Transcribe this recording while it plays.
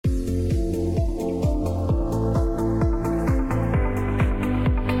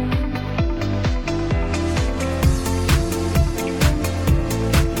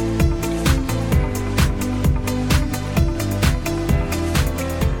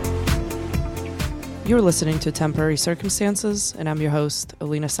You're listening to Temporary Circumstances, and I'm your host,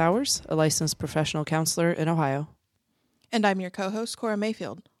 Alina Sowers, a licensed professional counselor in Ohio. And I'm your co-host, Cora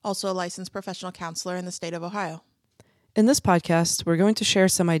Mayfield, also a licensed professional counselor in the state of Ohio. In this podcast, we're going to share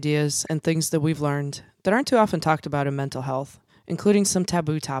some ideas and things that we've learned that aren't too often talked about in mental health, including some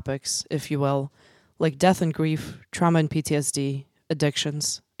taboo topics, if you will, like death and grief, trauma and PTSD,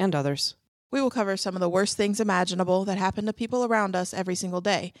 addictions, and others. We will cover some of the worst things imaginable that happen to people around us every single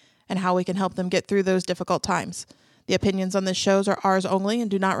day, and how we can help them get through those difficult times. The opinions on this show are ours only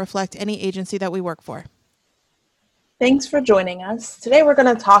and do not reflect any agency that we work for. Thanks for joining us. Today we're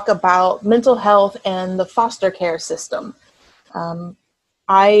going to talk about mental health and the foster care system.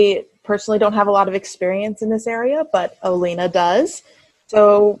 I personally don't have a lot of experience in this area, but Alina does.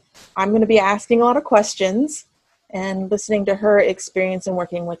 So I'm going to be asking a lot of questions and listening to her experience in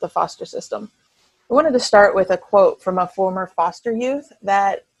working with the foster system. I wanted to start with a quote from a former foster youth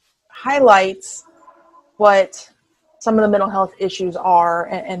that highlights what some of the mental health issues are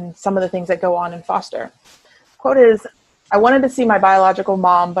and some of the things that go on in foster. The quote is, "I wanted to see my biological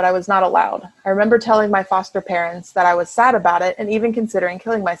mom, but I was not allowed. I remember telling my foster parents that I was sad about it and even considering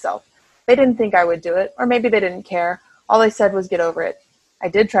killing myself. They didn't think I would do it, or maybe they didn't care. All they said was get over it. I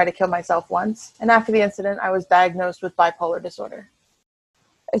did try to kill myself once, and after the incident, I was diagnosed with bipolar disorder."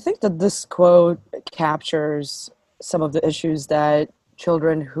 I think that this quote captures some of the issues that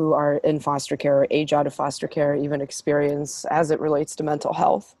children who are in foster care or age out of foster care even experience as it relates to mental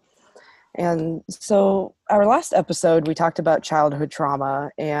health. And so our last episode, we talked about childhood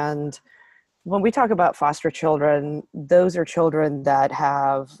trauma. And when we talk about foster children, those are children that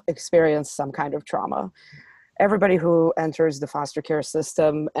have experienced some kind of trauma. Everybody who enters the foster care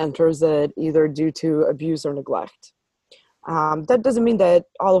system enters it either due to abuse or neglect. That doesn't mean that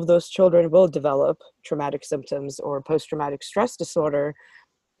all of those children will develop traumatic symptoms or post-traumatic stress disorder,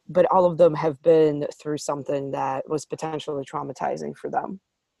 but all of them have been through something that was potentially traumatizing for them.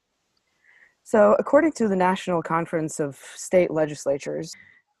 So according to the National Conference of State Legislatures,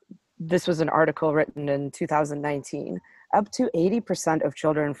 this was an article written in 2019, up to 80% of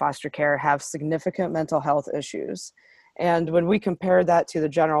children in foster care have significant mental health issues. And when we compare that to the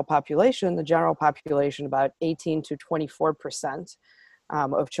general population about 18 to 24%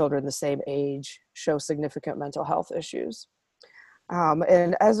 of children the same age show significant mental health issues.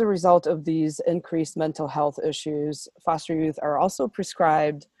 And as a result of these increased mental health issues, foster youth are also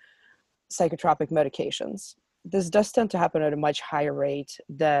prescribed psychotropic medications. This does tend to happen at a much higher rate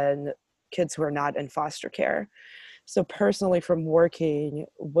than kids who are not in foster care. So personally, from working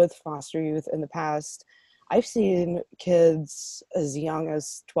with foster youth in the past, I've seen kids as young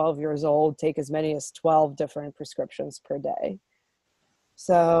as 12 years old take as many as 12 different prescriptions per day.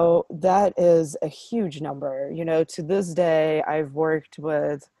 So that is a huge number. You know, to this day, I've worked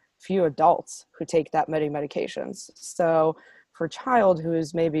with few adults who take that many medications. So for a child who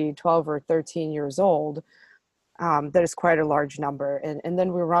is maybe 12 or 13 years old, that is quite a large number. And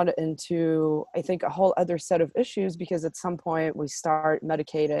then we run into, I think, a whole other set of issues because at some point we start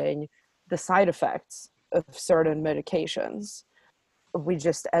medicating the side effects of certain medications. We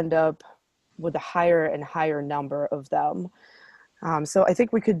just end up with a higher and higher number of them. So I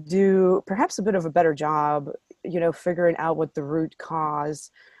think we could do perhaps a bit of a better job, figuring out what the root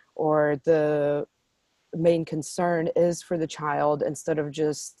cause or the main concern is for the child instead of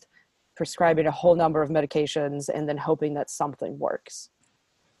just prescribing a whole number of medications and then hoping that something works.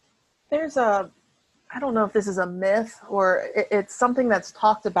 There's I don't know if this is a myth or it's something that's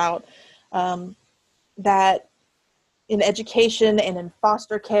talked about, that in education and in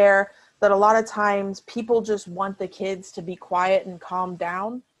foster care, that a lot of times people just want the kids to be quiet and calm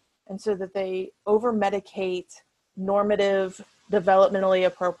down. And so that they over-medicate normative, developmentally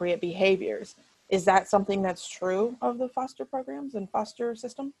appropriate behaviors. Is that something that's true of the foster programs and foster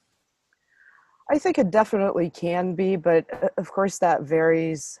system? I think it definitely can be, but of course that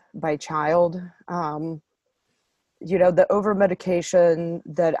varies by child. The over-medication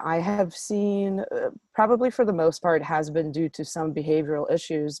that I have seen, probably for the most part, has been due to some behavioral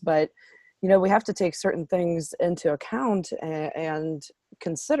issues. But, we have to take certain things into account and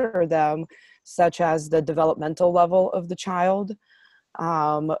consider them, such as the developmental level of the child,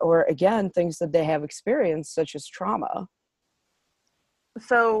 or again, things that they have experienced, such as trauma.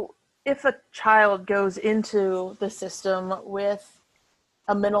 So if a child goes into the system with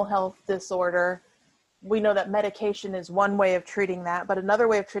a mental health disorder, we know that medication is one way of treating that, but another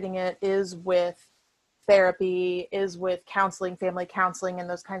way of treating it is with therapy, is with counseling, family counseling, and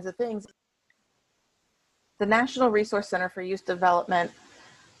those kinds of things. The National Resource Center for Youth Development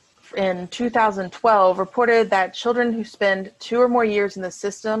in 2012 reported that children who spend 2 or more years in the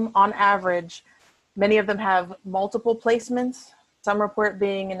system, on average, Many of them have multiple placements. Some report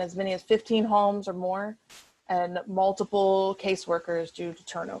being in as many as 15 homes or more, and multiple caseworkers due to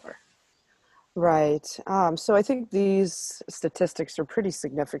turnover. Right. So I think these statistics are pretty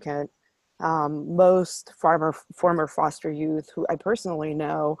significant. Most former foster youth who I personally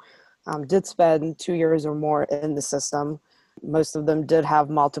know did spend 2 years or more in the system. Most of them did have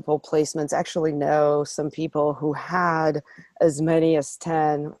multiple placements. Actually know some people who had as many as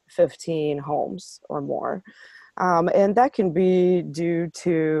 10, 15 homes or more. And that can be due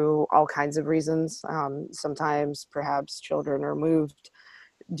to all kinds of reasons. Sometimes perhaps children are moved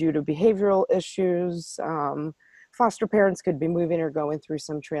due to behavioral issues. Foster parents could be moving or going through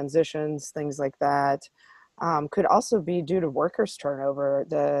some transitions, things like that. Could also be due to workers turnover.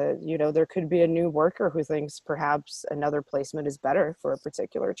 There could be a new worker who thinks perhaps another placement is better for a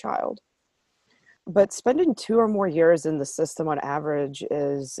particular child. But spending 2 or more years in the system on average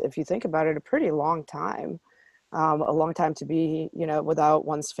is, if you think about it, a pretty long time. A long time to be, without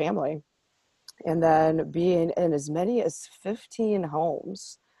one's family. And then being in as many as 15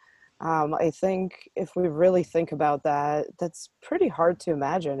 homes. I think if we really think about that, that's pretty hard to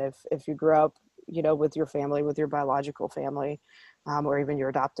imagine if you grew up, with your family, with your biological family, or even your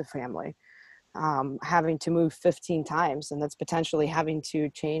adoptive family, having to move 15 times, and that's potentially having to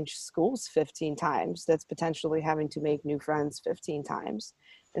change schools 15 times. That's potentially having to make new friends 15 times,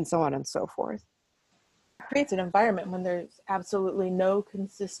 and so on and so forth. It creates an environment when there's absolutely no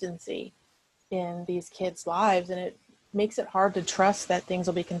consistency in these kids' lives, and it makes it hard to trust that things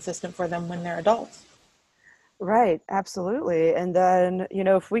will be consistent for them when they're adults. Right, absolutely. And then,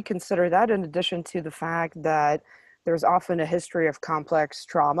 if we consider that in addition to the fact that there's often a history of complex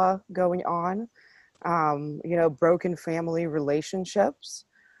trauma going on, broken family relationships,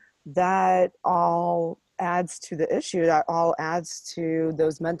 that all adds to the issue, that all adds to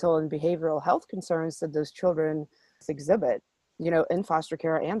those mental and behavioral health concerns that those children exhibit, in foster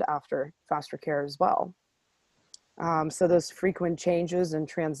care and after foster care as well. So those frequent changes and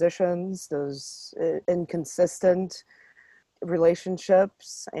transitions, those inconsistent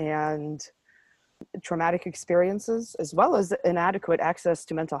relationships and traumatic experiences, as well as inadequate access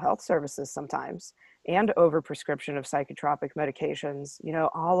to mental health services sometimes, and overprescription of psychotropic medications,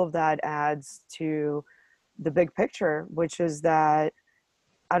 all of that adds to the big picture, which is that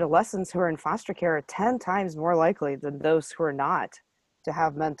adolescents who are in foster care are 10 times more likely than those who are not to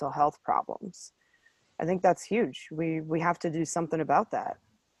have mental health problems. I think that's huge. We have to do something about that.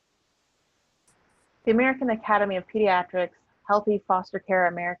 The American Academy of Pediatrics Healthy Foster Care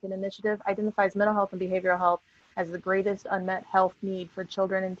American Initiative identifies mental health and behavioral health as the greatest unmet health need for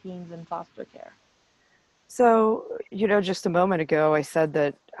children and teens in foster care. So, just a moment ago, I said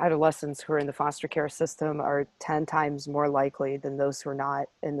that adolescents who are in the foster care system are 10 times more likely than those who are not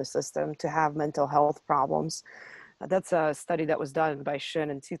in the system to have mental health problems. That's a study that was done by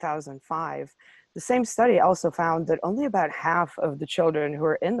Shin in 2005. The same study also found that only about half of the children who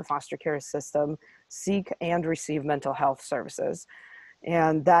are in the foster care system seek and receive mental health services.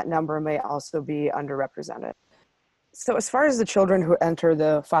 And that number may also be underrepresented. So as far as the children who enter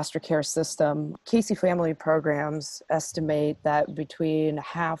the foster care system, Casey Family Programs estimate that between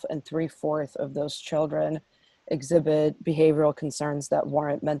half and three-fourths of those children exhibit behavioral concerns that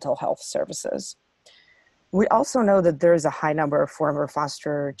warrant mental health services. We also know that there is a high number of former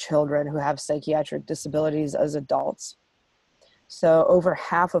foster children who have psychiatric disabilities as adults. So over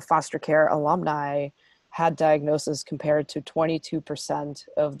half of foster care alumni had diagnosis compared to 22%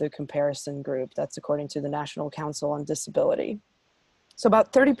 of the comparison group. That's according to the National Council on Disability. So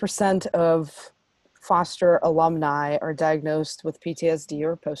about 30% of foster alumni are diagnosed with PTSD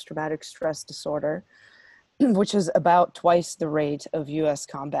or post-traumatic stress disorder, which is about twice the rate of US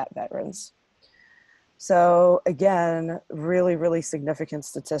combat veterans. So again, really, really significant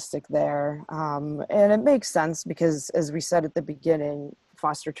statistic there. And it makes sense because, as we said at the beginning,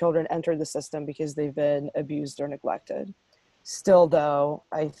 foster children enter the system because they've been abused or neglected. Still, though,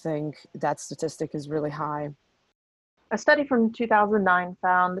 I think that statistic is really high. A study from 2009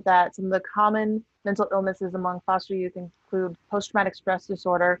 found that some of the common mental illnesses among foster youth include post-traumatic stress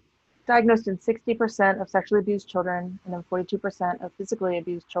disorder, diagnosed in 60% of sexually abused children, and then 42% of physically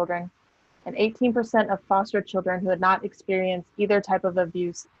abused children. And 18% of foster children who had not experienced either type of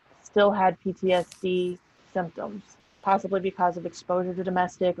abuse still had PTSD symptoms, possibly because of exposure to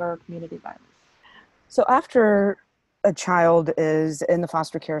domestic or community violence. So after a child is in the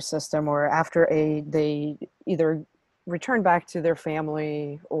foster care system, or after they either return back to their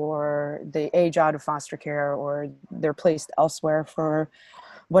family, or they age out of foster care, or they're placed elsewhere for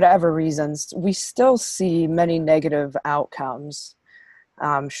whatever reasons, we still see many negative outcomes.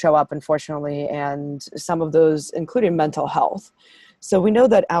 show up, unfortunately, and some of those including mental health. So we know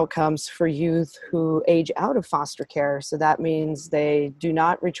that outcomes for youth who age out of foster care, so that means they do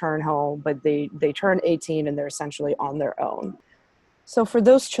not return home, but they turn 18 and they're essentially on their own. So for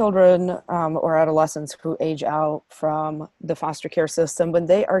those children or adolescents who age out from the foster care system, when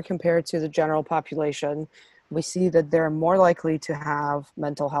they are compared to the general population, we see that they're more likely to have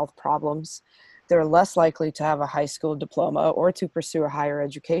mental health problems. They're less likely to have a high school diploma or to pursue a higher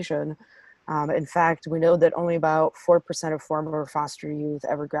education. In fact, we know that only about 4% of former foster youth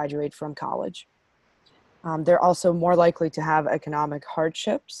ever graduate from college. They're also more likely to have economic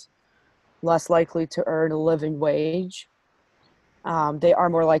hardships, less likely to earn a living wage. They are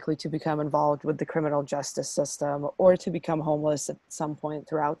more likely to become involved with the criminal justice system or to become homeless at some point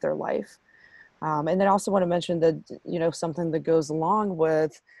throughout their life. And then I also want to mention that, something that goes along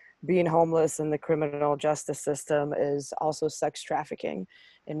with being homeless in the criminal justice system is also sex trafficking.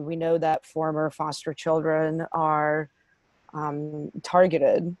 And we know that former foster children are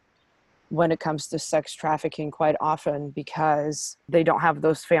targeted when it comes to sex trafficking quite often because they don't have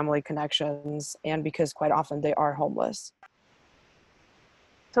those family connections and because quite often they are homeless.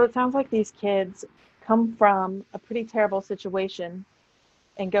 So it sounds like these kids come from a pretty terrible situation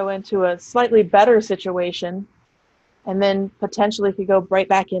and go into a slightly better situation and then potentially could go right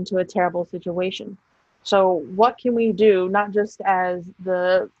back into a terrible situation. So what can we do, not just as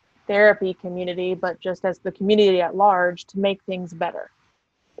the therapy community, but just as the community at large to make things better?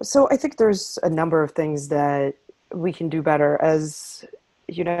 So I think there's a number of things that we can do better as,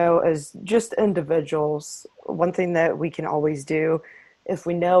 as just individuals. One thing that we can always do if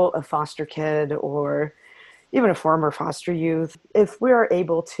we know a foster kid or even a former foster youth, if we are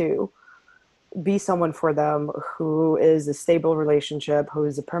able to be someone for them who is a stable relationship, who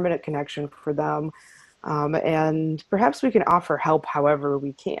is a permanent connection for them, and perhaps we can offer help however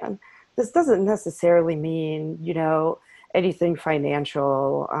we can. This doesn't necessarily mean, anything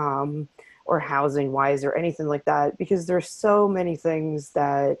financial or housing wise or anything like that, because there's so many things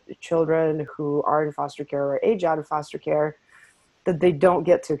that children who are in foster care or age out of foster care that they don't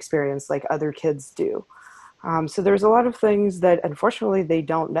get to experience like other kids do. So there's a lot of things that unfortunately they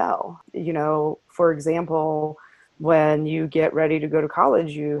don't know. For example, when you get ready to go to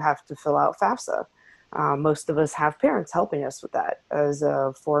college, you have to fill out FAFSA. Most of us have parents helping us with that. As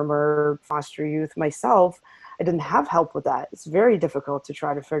a former foster youth myself, I didn't have help with that. It's very difficult to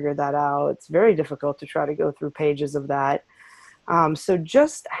try to figure that out. It's very difficult to try to go through pages of that. So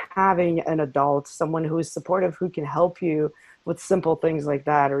just having an adult, someone who is supportive, who can help you with simple things like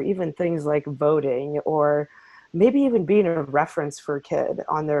that, or even things like voting, or maybe even being a reference for a kid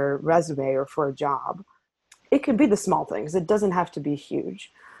on their resume or for a job. It could be the small things. It doesn't have to be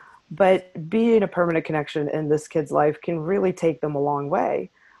huge. But being a permanent connection in this kid's life can really take them a long way.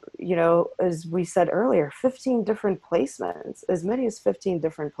 As we said earlier, 15 different placements, as many as 15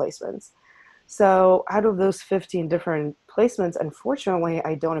 different placements. So out of those 15 different placements, unfortunately,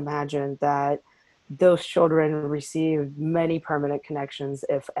 I don't imagine that those children receive many permanent connections,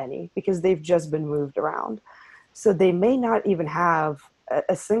 if any, because they've just been moved around. So they may not even have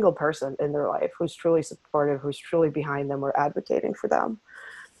a single person in their life who's truly supportive, who's truly behind them or advocating for them.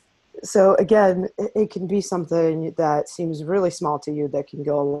 So again, it can be something that seems really small to you that can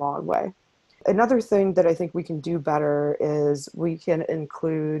go a long way. Another thing that I think we can do better is we can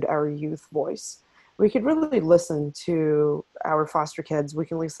include our youth voice. We could really listen to our foster kids. We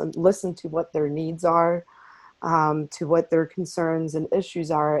can listen to what their needs are, to what their concerns and issues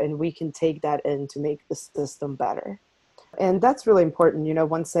are, and we can take that in to make the system better. And that's really important.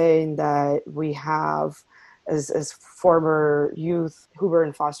 One saying that we have as former youth who were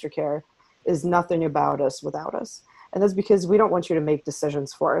in foster care is nothing about us without us. And that's because we don't want you to make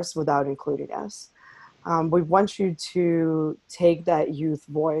decisions for us without including us. We want you to take that youth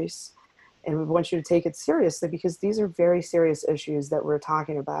voice, and we want you to take it seriously because these are very serious issues that we're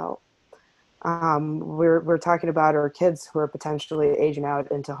talking about. We're talking about our kids who are potentially aging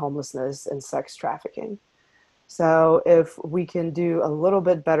out into homelessness and sex trafficking. So if we can do a little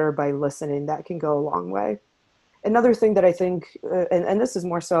bit better by listening, that can go a long way. Another thing that I think, and this is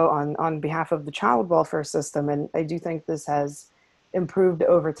more so on behalf of the child welfare system, and I do think this has improved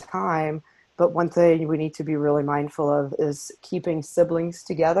over time, but one thing we need to be really mindful of is keeping siblings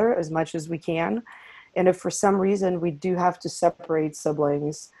together as much as we can. And if for some reason we do have to separate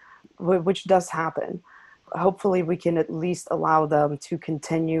siblings, which does happen, hopefully we can at least allow them to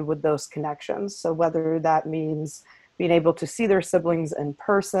continue with those connections. So whether that means being able to see their siblings in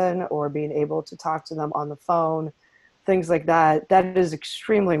person or being able to talk to them on the phone, things like that, that is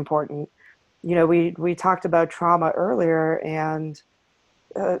extremely important. We talked about trauma earlier, and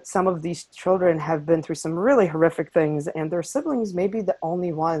Some of these children have been through some really horrific things, and their siblings may be the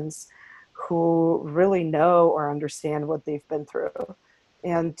only ones who really know or understand what they've been through.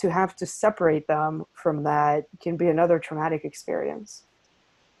 And to have to separate them from that can be another traumatic experience.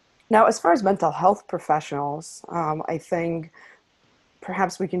 Now, as far as mental health professionals, I think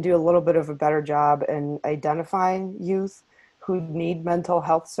perhaps we can do a little bit of a better job in identifying youth who need mental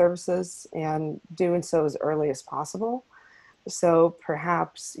health services and doing so as early as possible. So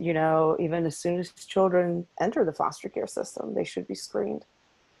perhaps, even as soon as children enter the foster care system, they should be screened.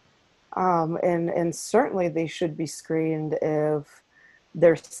 And certainly they should be screened if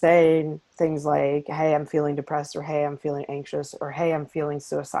they're saying things like, hey, I'm feeling depressed, or hey, I'm feeling anxious, or hey, I'm feeling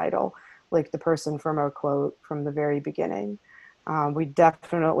suicidal, like the person from our quote from the very beginning. We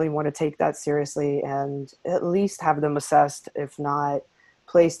definitely want to take that seriously and at least have them assessed, if not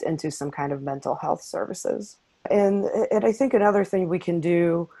placed into some kind of mental health services. And I think another thing we can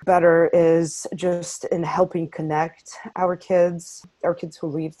do better is just in helping connect our kids who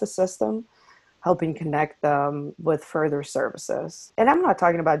leave the system, helping connect them with further services. And I'm not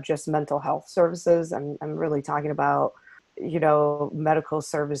talking about just mental health services. I'm really talking about, medical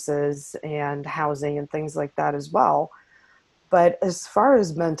services and housing and things like that as well. But as far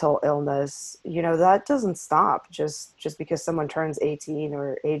as mental illness, that doesn't stop just because someone turns 18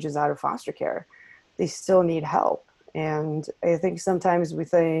 or ages out of foster care. They still need help. And I think sometimes we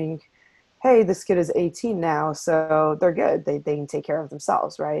think, hey, this kid is 18 now, so they're good. They can take care of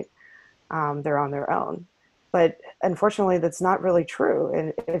themselves, right? They're on their own. But unfortunately, that's not really true.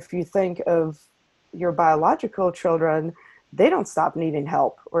 And if you think of your biological children, they don't stop needing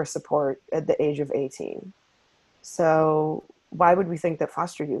help or support at the age of 18. So why would we think that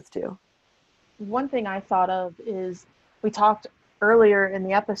foster youth do? One thing I thought of is we talked earlier in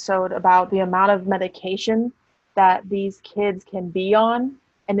the episode about the amount of medication that these kids can be on.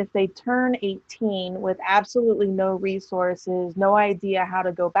 And if they turn 18 with absolutely no resources, no idea how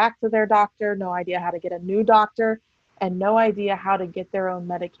to go back to their doctor, no idea how to get a new doctor, and no idea how to get their own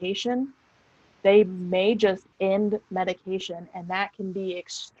medication, they may just end medication. And that can be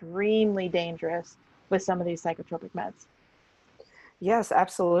extremely dangerous with some of these psychotropic meds. Yes,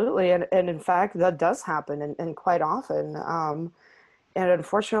 absolutely. And in fact, that does happen and quite often. And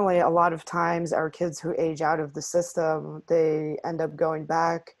unfortunately, a lot of times our kids who age out of the system, they end up going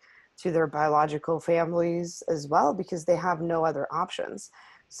back to their biological families as well because they have no other options.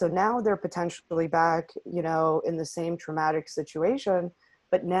 So now they're potentially back, in the same traumatic situation,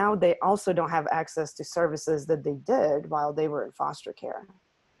 but now they also don't have access to services that they did while they were in foster care.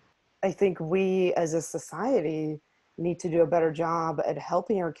 I think we as a society need to do a better job at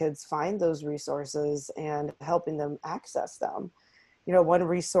helping our kids find those resources and helping them access them. One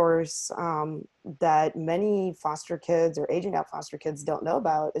resource that many foster kids or aging out foster kids don't know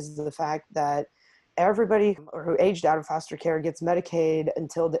about is the fact that everybody who aged out of foster care gets Medicaid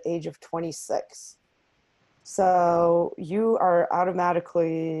until the age of 26. So you are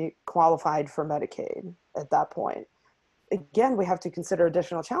automatically qualified for Medicaid at that point. Again, we have to consider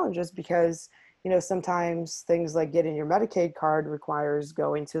additional challenges because, sometimes things like getting your Medicaid card requires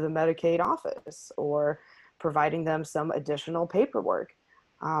going to the Medicaid office or providing them some additional paperwork.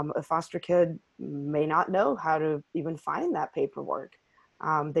 A foster kid may not know how to even find that paperwork.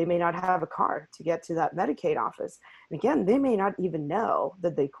 They may not have a car to get to that Medicaid office. And again, they may not even know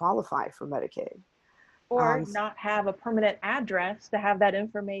that they qualify for Medicaid. Or not have a permanent address to have that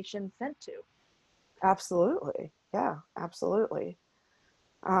information sent to. Absolutely. Yeah, absolutely.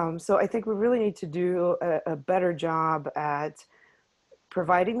 So I think we really need to do a better job at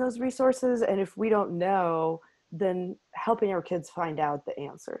providing those resources. And if we don't know, then helping our kids find out the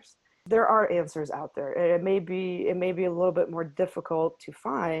answers. There are answers out there. It may be a little bit more difficult to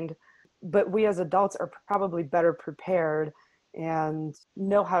find, but we as adults are probably better prepared and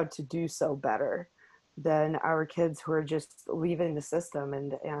know how to do so better than our kids who are just leaving the system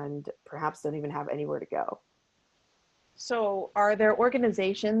and perhaps don't even have anywhere to go. So, are there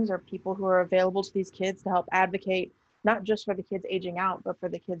organizations or people who are available to these kids to help advocate not just for the kids aging out, but for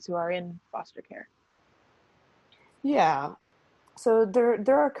the kids who are in foster care? Yeah. So there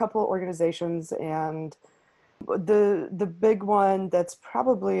are a couple organizations, and the big one that's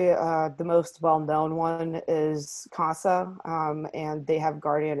probably the most well-known one is CASA, and they have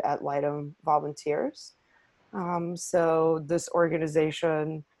Guardian Ad Litem volunteers. So this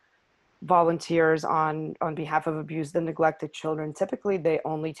organization volunteers on behalf of abused and neglected children. Typically, they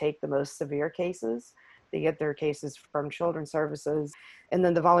only take the most severe cases. They get their cases from Children's Services. And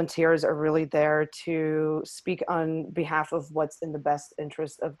then the volunteers are really there to speak on behalf of what's in the best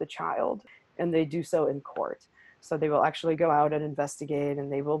interest of the child. And they do so in court. So they will actually go out and investigate,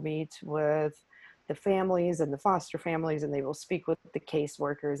 and they will meet with the families and the foster families, and they will speak with the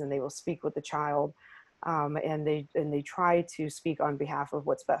caseworkers, and they will speak with the child, and they try to speak on behalf of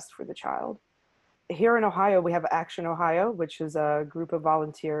what's best for the child. Here in Ohio, we have Action Ohio, which is a group of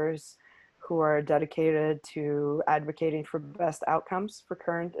volunteers who are dedicated to advocating for best outcomes for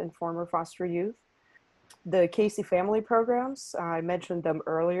current and former foster youth. The Casey Family Programs, I mentioned them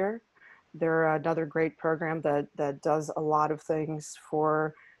earlier. They're another great program that does a lot of things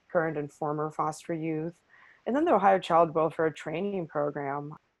for current and former foster youth. And then the Ohio Child Welfare Training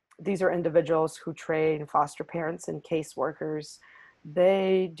Program. These are individuals who train foster parents and caseworkers.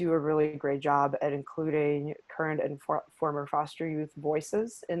 They do a really great job at including current and former foster youth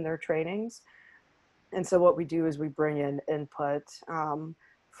voices in their trainings. And so what we do is we bring in input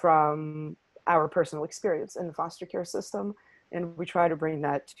from our personal experience in the foster care system, and we try to bring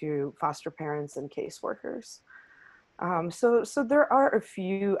that to foster parents and caseworkers. So there are a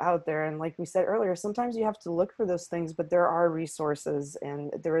few out there, and like we said earlier, sometimes you have to look for those things, but there are resources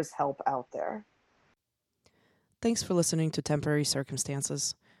and there is help out there. Thanks for listening to Temporary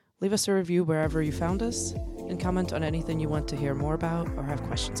Circumstances. Leave us a review wherever you found us, and comment on anything you want to hear more about or have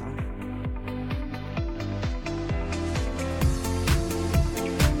questions on.